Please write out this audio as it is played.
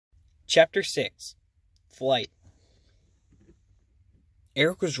Chapter 6. Flight.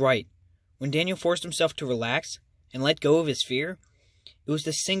 Eric was right. When Daniel forced himself to relax and let go of his fear, it was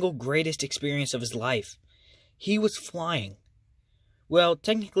the single greatest experience of his life. He was flying. Well,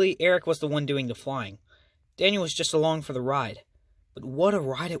 technically, Eric was the one doing the flying. Daniel was just along for the ride. But what a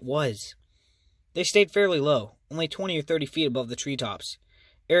ride it was. They stayed fairly low, only 20 or 30 feet above the treetops.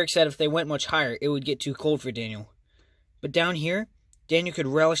 Eric said if they went much higher, it would get too cold for Daniel. But down here, Daniel could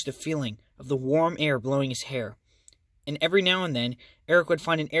relish the feeling of the warm air blowing his hair. And every now and then, Eric would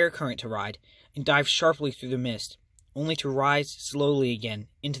find an air current to ride and dive sharply through the mist, only to rise slowly again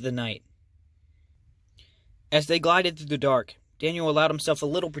into the night. As they glided through the dark, Daniel allowed himself a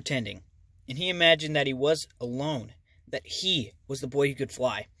little pretending, and he imagined that he was alone, that he was the boy who could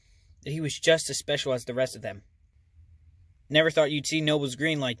fly, that he was just as special as the rest of them. "Never thought you'd see Noble's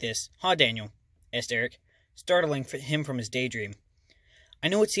Green like this, huh, Daniel?" asked Eric, startling him from his daydream. "I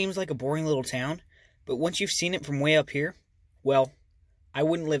know it seems like a boring little town, but once you've seen it from way up here, well, I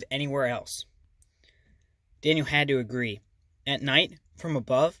wouldn't live anywhere else." Daniel had to agree. At night, from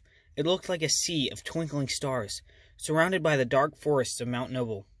above, it looked like a sea of twinkling stars, surrounded by the dark forests of Mount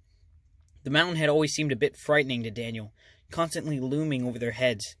Noble. The mountain had always seemed a bit frightening to Daniel, constantly looming over their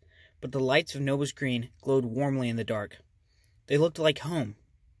heads, but the lights of Noble's Green glowed warmly in the dark. They looked like home.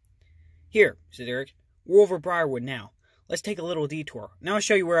 "Here," said Eric, "we're over Briarwood now. Let's take a little detour. Now I'll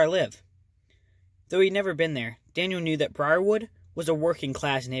show you where I live." Though he'd never been there, Daniel knew that Briarwood was a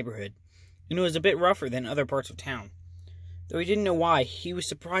working-class neighborhood, and it was a bit rougher than other parts of town. Though he didn't know why, he was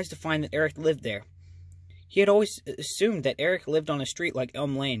surprised to find that Eric lived there. He had always assumed that Eric lived on a street like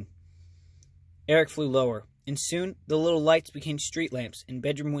Elm Lane. Eric flew lower, and soon the little lights became street lamps and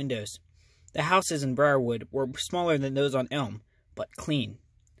bedroom windows. The houses in Briarwood were smaller than those on Elm, but clean.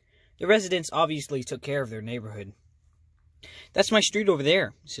 The residents obviously took care of their neighborhood. "That's my street over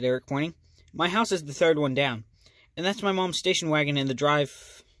there," said Eric, pointing. "My house is the third one down, and that's my mom's station wagon in the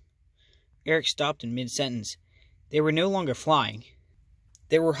drive." Eric stopped in mid-sentence. They were no longer flying.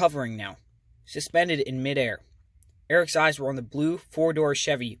 They were hovering now, suspended in mid-air. Eric's eyes were on the blue four-door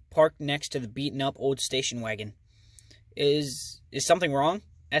Chevy parked next to the beaten-up old station wagon. Is something wrong?"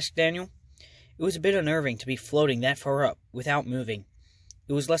 asked Daniel. It was a bit unnerving to be floating that far up without moving.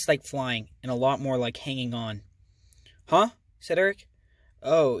 It was less like flying and a lot more like hanging on. "Huh?" said Eric.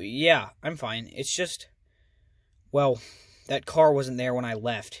 "Oh, yeah, I'm fine. It's just... well, that car wasn't there when I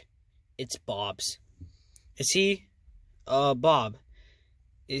left. It's Bob's." "Is he... Bob?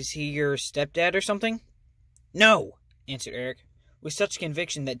 Is he your stepdad or something?" "No," answered Eric, with such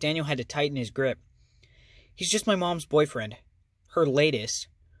conviction that Daniel had to tighten his grip. "He's just my mom's boyfriend. Her latest.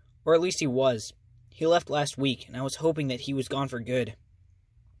 Or at least he was. He left last week, and I was hoping that he was gone for good."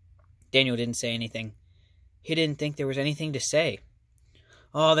 Daniel didn't say anything. He didn't think there was anything to say.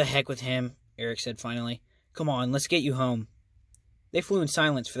 "Oh, the heck with him," Eric said finally. "Come on, let's get you home." They flew in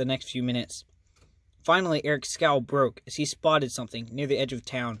silence for the next few minutes. Finally, Eric's scowl broke as he spotted something near the edge of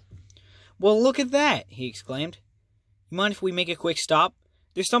town. "Well, look at that!" he exclaimed. "You mind if we make a quick stop?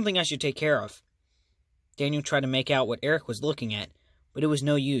 There's something I should take care of." Daniel tried to make out what Eric was looking at, but it was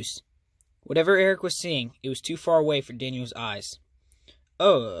no use. Whatever Eric was seeing, it was too far away for Daniel's eyes.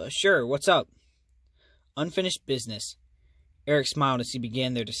 "Oh, sure, what's up?" "Unfinished business." Eric smiled as he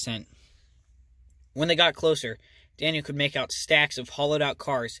began their descent. When they got closer, Daniel could make out stacks of hollowed-out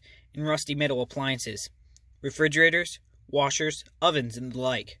cars and rusty metal appliances, refrigerators, washers, ovens, and the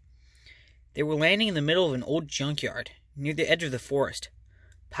like. They were landing in the middle of an old junkyard, near the edge of the forest.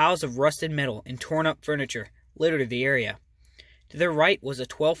 Piles of rusted metal and torn-up furniture littered the area. To their right was a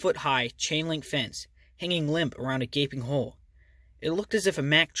 12-foot-high chain-link fence, hanging limp around a gaping hole. It looked as if a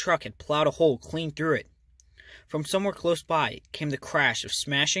Mack truck had plowed a hole clean through it. From somewhere close by came the crash of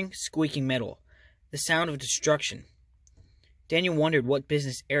smashing, squeaking metal, the sound of destruction. Daniel wondered what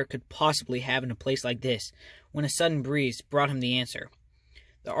business Eric could possibly have in a place like this, when a sudden breeze brought him the answer.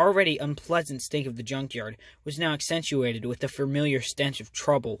 The already unpleasant stink of the junkyard was now accentuated with the familiar stench of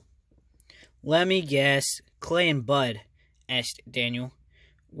trouble. "Let me guess, Clay and Bud?" asked Daniel,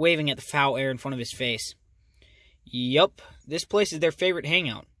 waving at the foul air in front of his face. "Yup, this place is their favorite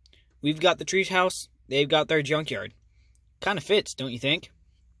hangout. We've got the treehouse, they've got their junkyard. Kinda fits, don't you think?"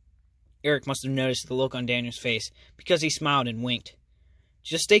 Eric must have noticed the look on Daniel's face, because he smiled and winked.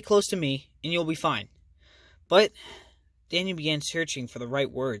 "Just stay close to me, and you'll be fine." But Daniel began searching for the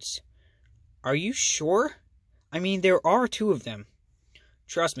right words. "Are you sure? I mean, there are two of them."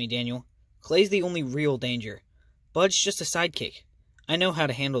 "Trust me, Daniel. Clay's the only real danger. Bud's just a sidekick. I know how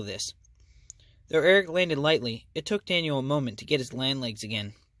to handle this." Though Eric landed lightly, it took Daniel a moment to get his land legs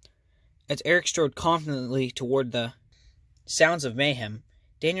again. As Eric strode confidently toward the sounds of mayhem,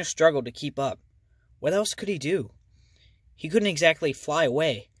 Daniel struggled to keep up. What else could he do? He couldn't exactly fly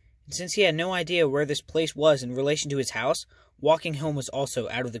away, and since he had no idea where this place was in relation to his house, walking home was also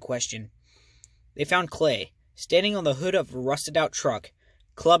out of the question. They found Clay, standing on the hood of a rusted-out truck,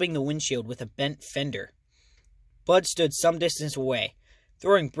 clubbing the windshield with a bent fender. Bud stood some distance away,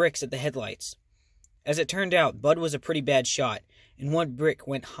 throwing bricks at the headlights. As it turned out, Bud was a pretty bad shot, and one brick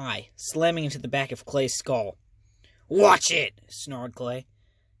went high, slamming into the back of Clay's skull. "Watch it!" snarled Clay.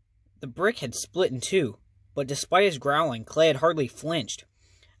 The brick had split in two, but despite his growling, Clay had hardly flinched.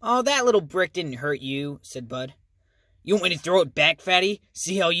 "Oh, that little brick didn't hurt you," said Bud. "You want me to throw it back, fatty?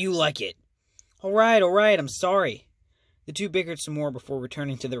 See how you like it." All right, I'm sorry." The two bickered some more before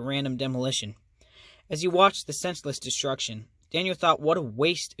returning to the random demolition. As he watched the senseless destruction, Daniel thought what a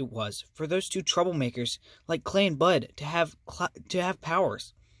waste it was for those two troublemakers like Clay and Bud to have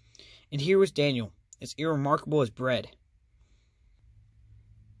powers. And here was Daniel, as irremarkable as bread.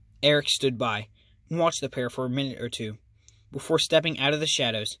 Eric stood by and watched the pair for a minute or two, before stepping out of the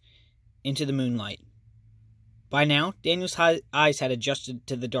shadows into the moonlight. By now, Daniel's eyes had adjusted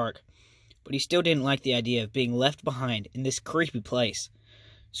to the dark, but he still didn't like the idea of being left behind in this creepy place.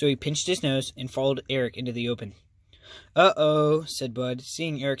 So he pinched his nose and followed Eric into the open. "Uh-oh," said Bud,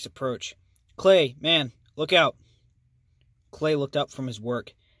 seeing Eric's approach. "Clay, man, look out." Clay looked up from his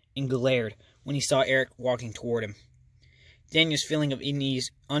work and glared when he saw Eric walking toward him. Daniel's feeling of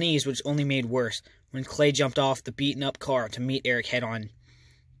unease was only made worse when Clay jumped off the beaten-up car to meet Eric head-on.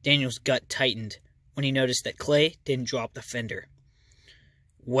 Daniel's gut tightened when he noticed that Clay didn't drop the fender.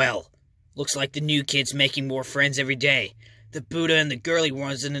 "Well, looks like the new kid's making more friends every day. The Buddha and the girly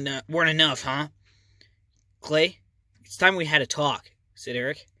ones weren't enough, huh?" "Clay, it's time we had a talk," said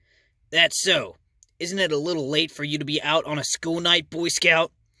Eric. "That's so. Isn't it a little late for you to be out on a school night, Boy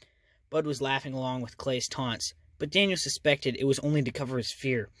Scout?" Bud was laughing along with Clay's taunts, but Daniel suspected it was only to cover his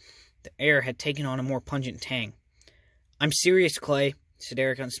fear. The air had taken on a more pungent tang. "I'm serious, Clay," said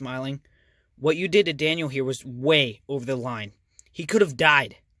Eric, unsmiling. "What you did to Daniel here was way over the line. He could have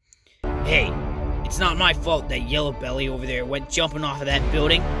died." "Hey, it's not my fault that yellow belly over there went jumping off of that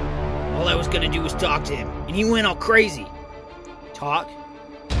building. All I was gonna do was talk to him, and he went all crazy." "Talk?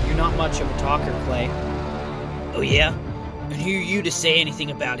 You're not much of a talker, Clay." "Oh yeah? And who are you to say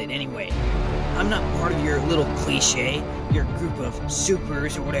anything about it anyway? I'm not part of your little cliche, your group of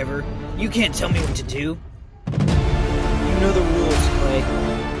supers or whatever. You can't tell me what to do." "You know the rules, Clay,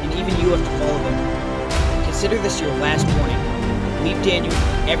 and even you have to follow them. Consider this your last warning. Leave Daniel,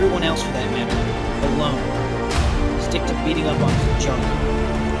 and everyone else for that matter, alone. Stick to beating up on his junk.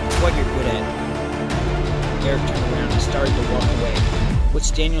 It's what you're good at." Eric turned around and started to walk away,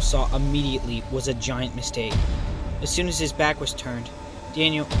 which Daniel saw immediately was a giant mistake. As soon as his back was turned,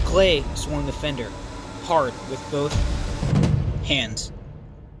 Clay swung the fender, hard with both hands.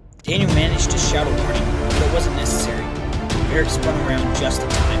 Daniel managed to shout a warning, but it wasn't necessary. Eric spun around just in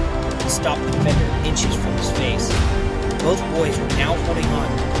time and stopped the fender inches from his face. Both boys were now holding on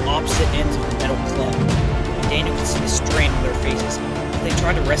to opposite ends of the metal club, and Daniel could see the strain on their faces as they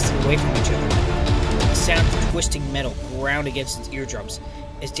tried to wrest it away from each other. The sound of twisting metal ground against his eardrums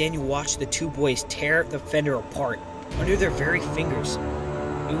as Daniel watched the two boys tear the fender apart under their very fingers.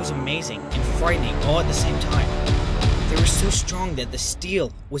 It was amazing and frightening all at the same time. They were so strong that the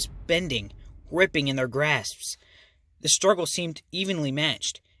steel was bending, ripping in their grasps. The struggle seemed evenly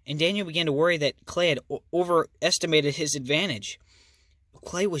matched, and Daniel began to worry that Clay had overestimated his advantage.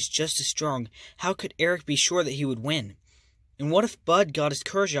 Clay was just as strong. How could Eric be sure that he would win? And what if Bud got his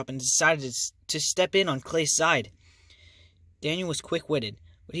courage up and decided to step in on Clay's side? Daniel was quick-witted,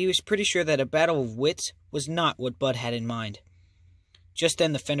 but he was pretty sure that a battle of wits was not what Bud had in mind. Just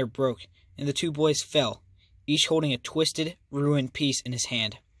then the fender broke, and the two boys fell, each holding a twisted, ruined piece in his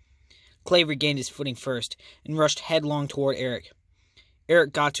hand. Clay regained his footing first, and rushed headlong toward Eric.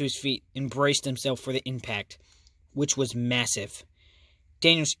 Eric got to his feet and braced himself for the impact, which was massive.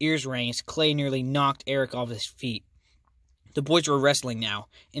 Daniel's ears rang as Clay nearly knocked Eric off his feet. The boys were wrestling now,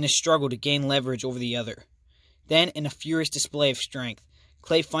 in a struggle to gain leverage over the other. Then, in a furious display of strength,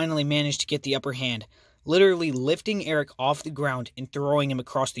 Clay finally managed to get the upper hand, literally lifting Eric off the ground and throwing him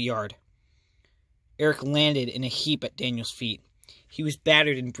across the yard. Eric landed in a heap at Daniel's feet. He was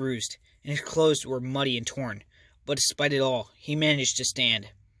battered and bruised, and his clothes were muddy and torn, but despite it all, he managed to stand.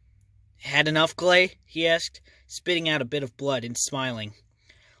 "Had enough, Clay?" he asked, spitting out a bit of blood and smiling.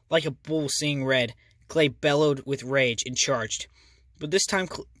 Like a bull seeing red, Clay bellowed with rage and charged. But this time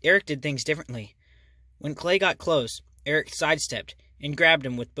Eric did things differently. When Clay got close, Eric sidestepped and grabbed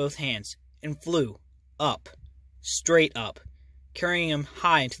him with both hands and flew up, straight up, carrying him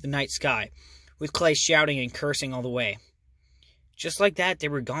high into the night sky, with Clay shouting and cursing all the way. Just like that, they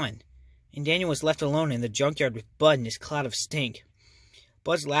were gone, and Daniel was left alone in the junkyard with Bud and his cloud of stink.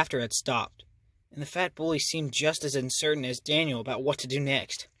 Bud's laughter had stopped, and the fat bully seemed just as uncertain as Daniel about what to do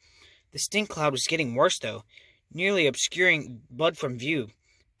next. The stink cloud was getting worse, though, nearly obscuring Bud from view,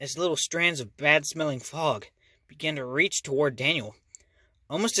 as little strands of bad-smelling fog began to reach toward Daniel,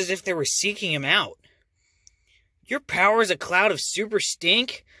 almost as if they were seeking him out. "Your power is a cloud of super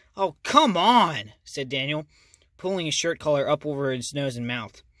stink? Oh, come on," said Daniel, pulling his shirt collar up over his nose and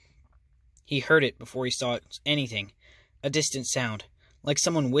mouth. He heard it before he saw anything, a distant sound, like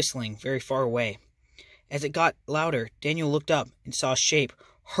someone whistling very far away. As it got louder, Daniel looked up and saw a shape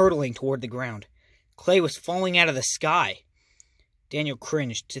hurtling toward the ground. Clay was falling out of the sky. Daniel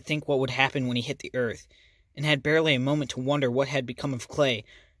cringed to think what would happen when he hit the earth, and had barely a moment to wonder what had become of Clay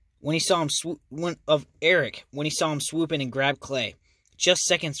when he saw him Eric when he saw him swoop in and grab Clay, just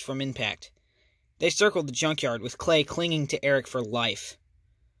seconds from impact. They circled the junkyard with Clay clinging to Eric for life.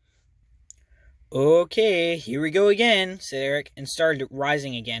 "Okay, here we go again," said Eric, and started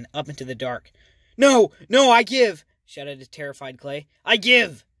rising again up into the dark. No, I give!" shouted a terrified Clay. "I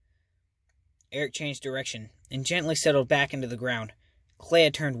give!" Eric changed direction and gently settled back into the ground. Clay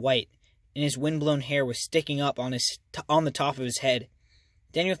had turned white, and his windblown hair was sticking up on the top of his head.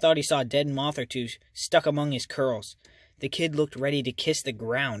 Daniel thought he saw a dead moth or two stuck among his curls. The kid looked ready to kiss the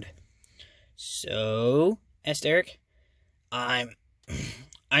ground. "So?" asked Eric.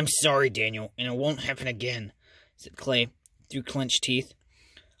 I'm sorry, Daniel, and it won't happen again," said Clay through clenched teeth.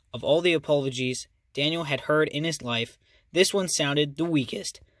 Of all the apologies Daniel had heard in his life, this one sounded the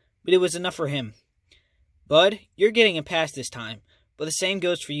weakest, but it was enough for him. "Bud, you're getting a pass this time, but the same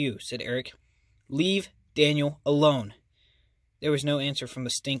goes for you," said Eric. "Leave Daniel alone." There was no answer from the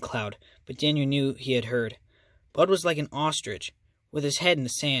stink cloud, but Daniel knew he had heard. Bud was like an ostrich, with his head in the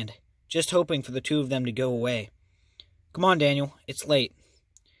sand, just hoping for the two of them to go away. "Come on, Daniel, it's late."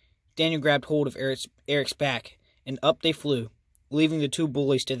 Daniel grabbed hold of Eric's back, and up they flew, leaving the two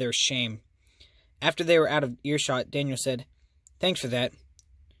bullies to their shame. After they were out of earshot, Daniel said, "Thanks for that."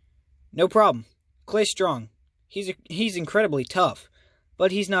 "No problem. Clay's strong. He's incredibly tough,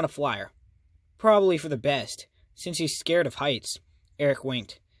 but he's not a flyer. Probably for the best, since he's scared of heights." Eric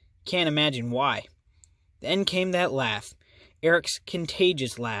winked. "Can't imagine why." Then came that laugh, Eric's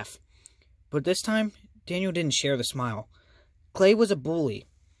contagious laugh. But this time, Daniel didn't share the smile. Clay was a bully.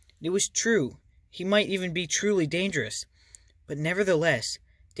 It was true. He might even be truly dangerous. But nevertheless,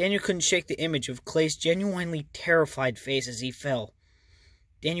 Daniel couldn't shake the image of Clay's genuinely terrified face as he fell.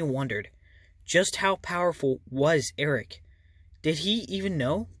 Daniel wondered, just how powerful was Eric? Did he even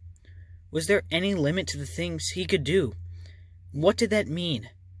know? Was there any limit to the things he could do? What did that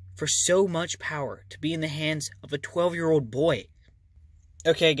mean for so much power to be in the hands of a 12-year-old boy?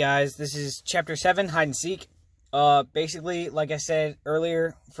 Okay, guys, this is Chapter 7, Hide and Seek. Basically, like I said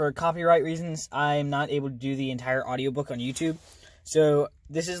earlier, for copyright reasons, I'm not able to do the entire audiobook on YouTube. So,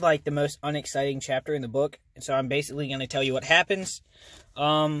 this is like the most unexciting chapter in the book. So, I'm basically going to tell you what happens.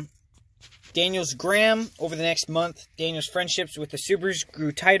 Daniel's Graham, over the next month, Daniel's friendships with the Supers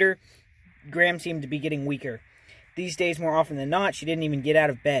grew tighter. Graham seemed to be getting weaker. These days, more often than not, she didn't even get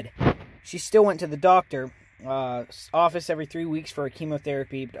out of bed. She still went to the doctor office every 3 weeks for a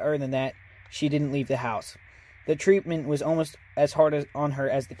chemotherapy, but other than that, she didn't leave the house. The treatment was almost as hard on her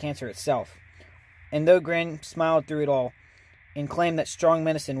as the cancer itself. And though Graham smiled through it all and claimed that strong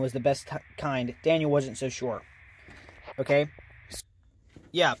medicine was the best kind, Daniel wasn't so sure. Okay?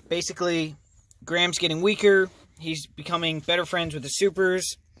 Yeah, basically, Graham's getting weaker. He's becoming better friends with the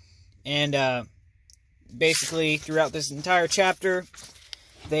Supers. And basically, throughout this entire chapter,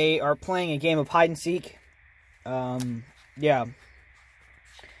 they are playing a game of hide and seek. Yeah.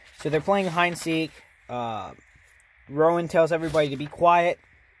 So they're playing hide and seek. Rowan tells everybody to be quiet,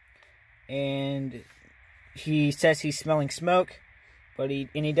 and he says he's smelling smoke, but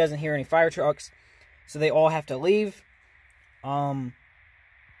he doesn't hear any fire trucks, so they all have to leave.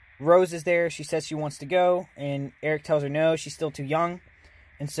 Rose is there. She says she wants to go, and Eric tells her no, she's still too young,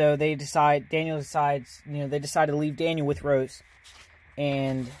 and so they decide to leave Daniel with Rose,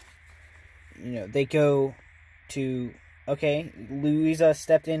 and they go to. Okay, Louisa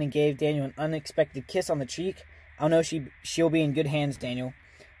stepped in and gave Daniel an unexpected kiss on the cheek. I know she'll be in good hands, Daniel.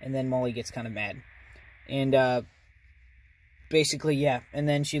 And then Molly gets kind of mad. And, basically, yeah. And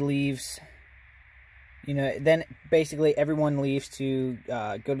then she leaves. Then basically everyone leaves to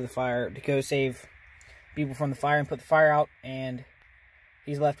go to the fire, to go save people from the fire and put the fire out. And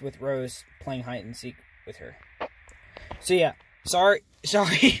he's left with Rose playing hide and seek with her. So, yeah. Sorry.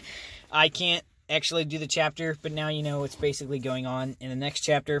 I can't actually do the chapter, but now you know what's basically going on in the next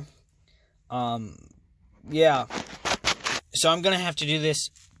chapter. Yeah. So I'm going to have to do this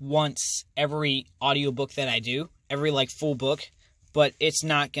once every audiobook that I do, every like full book, but it's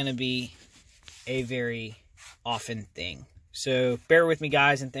not going to be a very often thing. So bear with me,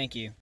 guys, and thank you.